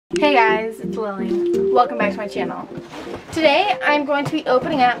Hey guys, it's Lily. Welcome back to my channel. Today I'm going to be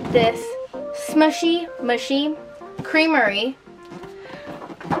opening up this Smooshy Mushy Creamery.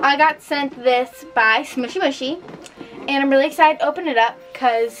 I got sent this by Smooshy Mushy and I'm really excited to open it up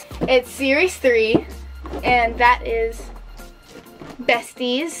because it's Series 3 and that is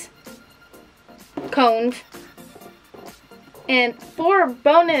Besties cones and 4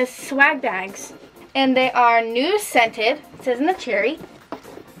 bonus swag bags. And they are new scented, it says in the cherry.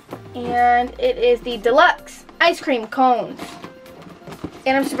 And it is the deluxe ice cream cones.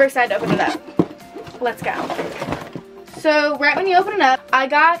 And I'm super excited to open it up. Let's go. So right when you open it up, I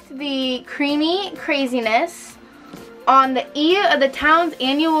got the creamy craziness. On the eve of the town's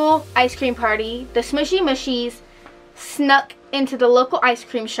annual ice cream party, the Smooshy Mushies snuck into the local ice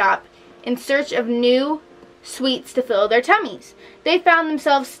cream shop in search of new sweets to fill their tummies. They found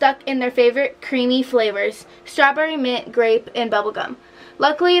themselves stuck in their favorite creamy flavors, strawberry, mint, grape, and bubblegum.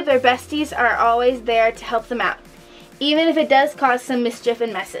 Luckily, their besties are always there to help them out, even if it does cause some mischief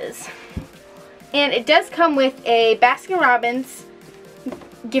and messes. And it does come with a Baskin-Robbins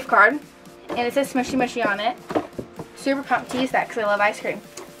gift card, and it says Smooshy Mushy on it. Super pumped to use that because I love ice cream.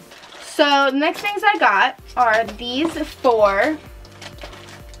 So the next things I got are these 4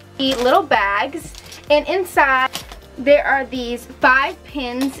 little bags, and inside there are these 5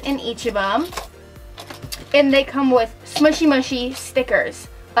 pins in each of them, and they come with Smooshy Mushy stickers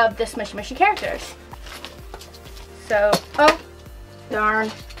of the Smooshy Mushy characters. So, oh,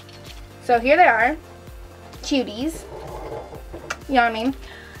 darn. So here they are, cuties, you know what I mean?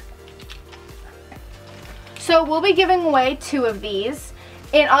 So we'll be giving away 2 of these,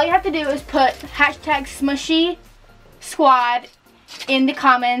 and all you have to do is put hashtag smooshysquad in the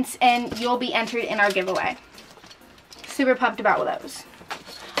comments and you'll be entered in our giveaway. Super pumped about those.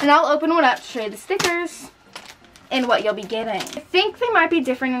 And I'll open one up to show you the stickers and what you'll be getting. I think they might be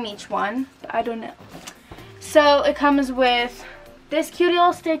different in each one, but I don't know. So it comes with this cute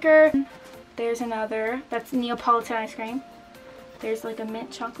little sticker. There's another, that's Neapolitan ice cream. There's like a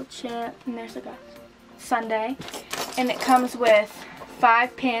mint chocolate chip, and there's like a sundae. And it comes with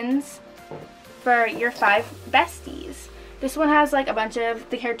 5 pins for your 5 besties. This one has like a bunch of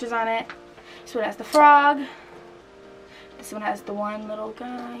the characters on it. This one has the frog. This one has the one little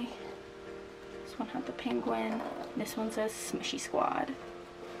guy. This one has the penguin. This one says Smooshy Squad.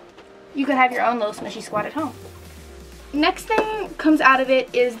 You could have your own little Smooshy Squad at home. Next thing comes out of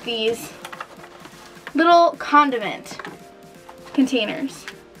it is these little condiment containers.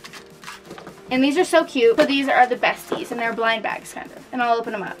 And these are so cute. So these are the besties and they're blind bags kind of. And I'll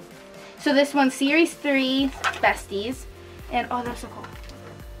open them up. So this one's Series 3 besties. And oh, they're so cool.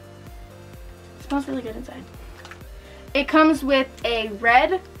 It smells really good inside. It comes with a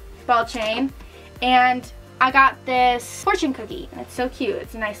red ball chain, and I got this fortune cookie, and it's so cute.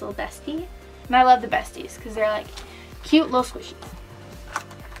 It's a nice little bestie, and I love the besties because they're like cute little squishies.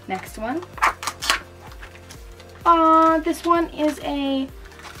 Next one. This one is a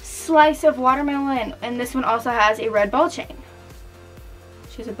slice of watermelon, and this one also has a red ball chain.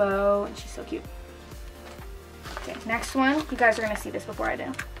 She has a bow, and she's so cute. Okay, next one. You guys are going to see this before I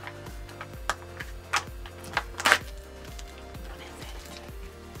do.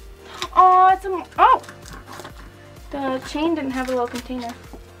 Oh, it's a, oh! The chain didn't have a little container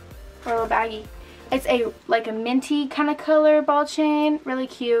or a little baggie. It's a like a minty kind of color ball chain, really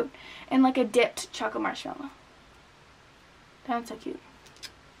cute, and like a dipped chocolate marshmallow. That's so cute.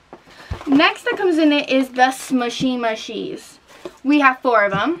 Next that comes in it is the Smooshy Mushies. We have 4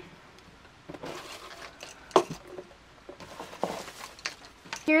 of them.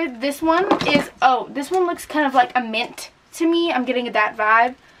 Here, this one is, oh, this one looks kind of like a mint to me. I'm getting that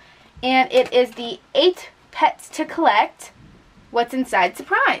vibe. And it is the 8 pets to collect. What's inside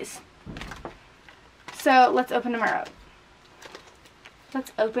surprise. So let's open her up.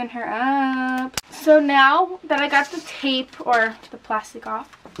 Let's open her up. So now that I got the tape or the plastic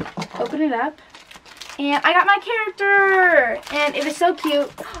off, open it up. And I got my character. And it is so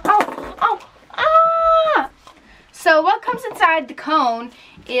cute. Oh, oh, ah! So what comes inside the cone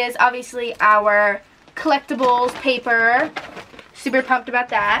is obviously our collectibles paper. Super pumped about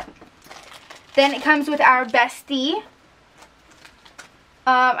that. Then it comes with our bestie,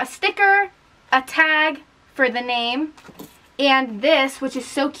 a sticker, a tag for the name, and this, which is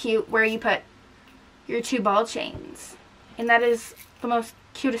so cute, where you put your 2 ball chains. And that is the most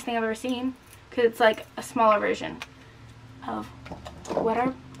cutest thing I've ever seen, because it's like a smaller version of what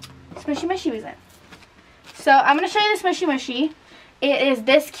our Smooshy Mushy was in. So I'm going to show you the Smooshy Mushy. It is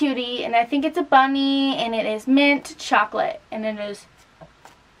this cutie, and I think it's a bunny, and it is mint chocolate, and it is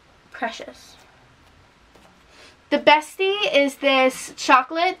precious. The bestie is this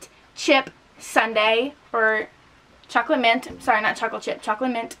chocolate chip sundae, or chocolate mint. Sorry, not chocolate chip.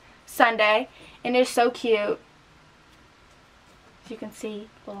 Chocolate mint sundae. And it's so cute. As you can see.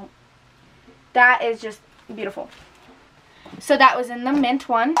 Well, that is just beautiful. So that was in the mint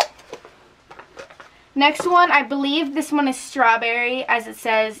one. Next one, I believe this one is strawberry, as it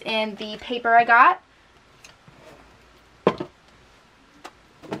says in the paper I got.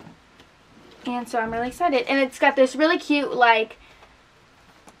 And so I'm really excited. And it's got this really cute, like,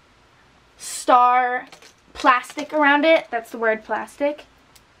 star plastic around it. That's the word, plastic.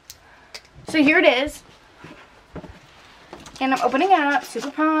 So here it is. And I'm opening it up.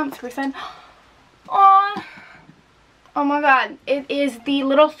 Super pumped. Super excited. Aww. Oh my god. It is the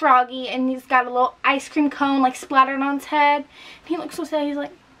little froggy, and he's got a little ice cream cone, like, splattered on his head. He looks so sad. He's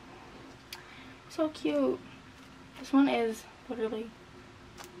like, so cute. This one is literally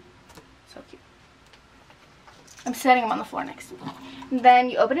so cute. I'm setting him on the floor next. And then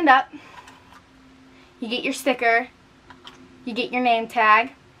you open it up. You get your sticker. You get your name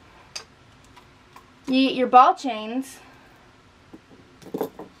tag. You get your ball chains.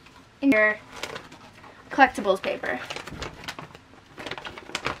 And your collectibles paper,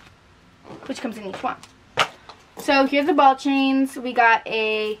 which comes in each one. So here's the ball chains. We got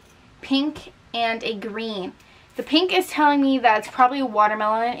a pink and a green. The pink is telling me that it's probably a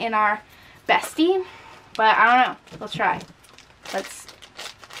watermelon in our bestie, but I don't know. Let's try. Let's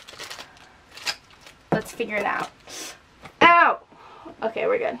figure it out. Ow! Okay,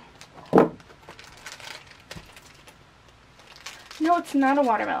 we're good. No, it's not a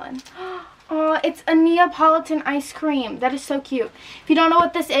watermelon. Oh, it's a Neapolitan ice cream. That is so cute. If you don't know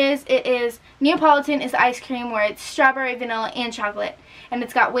what this is, it is Neapolitan is ice cream where it's strawberry, vanilla, and chocolate. And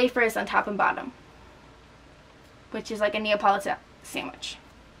it's got wafers on top and bottom, which is like a Neapolitan sandwich,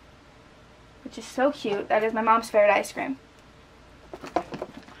 which is so cute. That is my mom's favorite ice cream.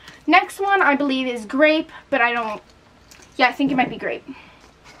 Next one, I believe, is grape, but I don't... Yeah, I think it might be grape.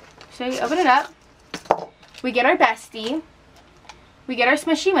 So you open it up. We get our bestie. We get our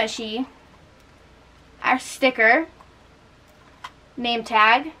Smooshy Mushy, our sticker, name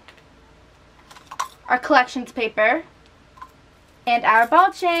tag, our collections paper, and our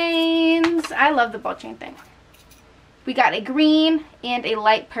ball chains. I love the ball chain thing. We got a green and a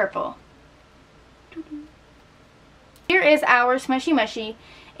light purple. Here is our Smooshy Mushy,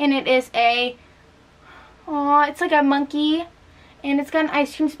 and it is a, aw, it's like a monkey, and it's got an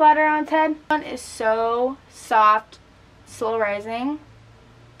ice cream splatter on its head. This one is so soft. Slow rising.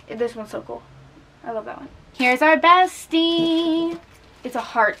 This one's so cool. I love that one. Here's our bestie. It's a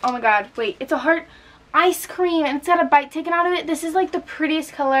heart. Oh my god. Wait. It's a heart ice cream, and it's got a bite taken out of it. This is like the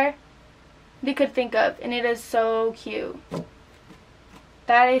prettiest color they could think of, and it is so cute.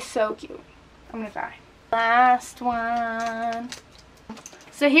 That is so cute. I'm gonna die. Last one.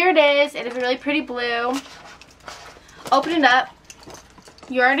 So here it is. It is a really pretty blue. Open it up.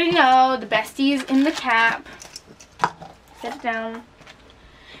 You already know the bestie's in the cap. Set it down.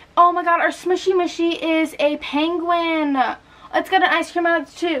 Oh my god, our Smooshy Mushy is a penguin. It's got an ice cream on it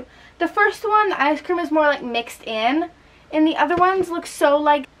too. The first one, the ice cream is more like mixed in. And the other ones look so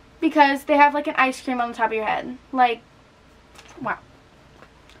like, because they have like an ice cream on the top of your head. Like, wow.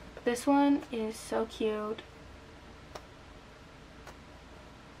 This one is so cute.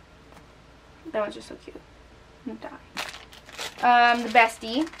 That one's just so cute. I'm gonna die. The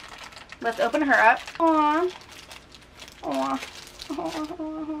bestie. Let's open her up. Aww. Aww.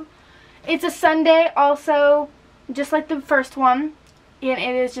 Aww. It's a sundae also, just like the first one, and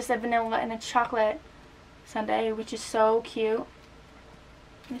it is just a vanilla and a chocolate sundae, which is so cute.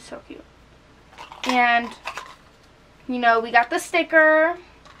 It's so cute. And, you know, we got the sticker,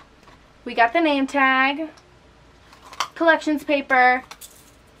 we got the name tag, collections paper,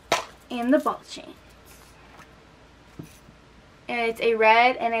 and the ball chains. And it's a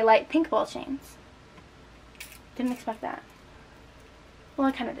red and a light pink ball chains. Didn't expect that. Well,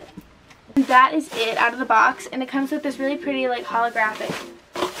 I kind of did. And that is it out of the box, and it comes with this really pretty, like, holographic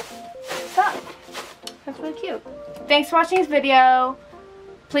stuff. That's really cute. Thanks for watching this video.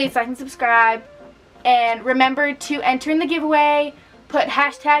 Please like and subscribe. And remember to enter in the giveaway. Put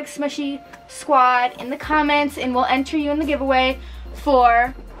hashtag smooshysquad in the comments, and we'll enter you in the giveaway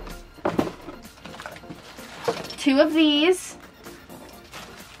for 2 of these.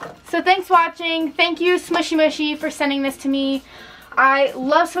 So thanks for watching. Thank you, Smooshy Mushy, for sending this to me. I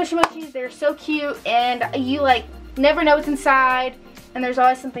love Smooshy Mushies. They're so cute, and you like never know what's inside, and there's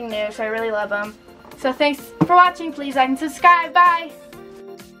always something new, so I really love them. So thanks for watching. Please like and subscribe. Bye!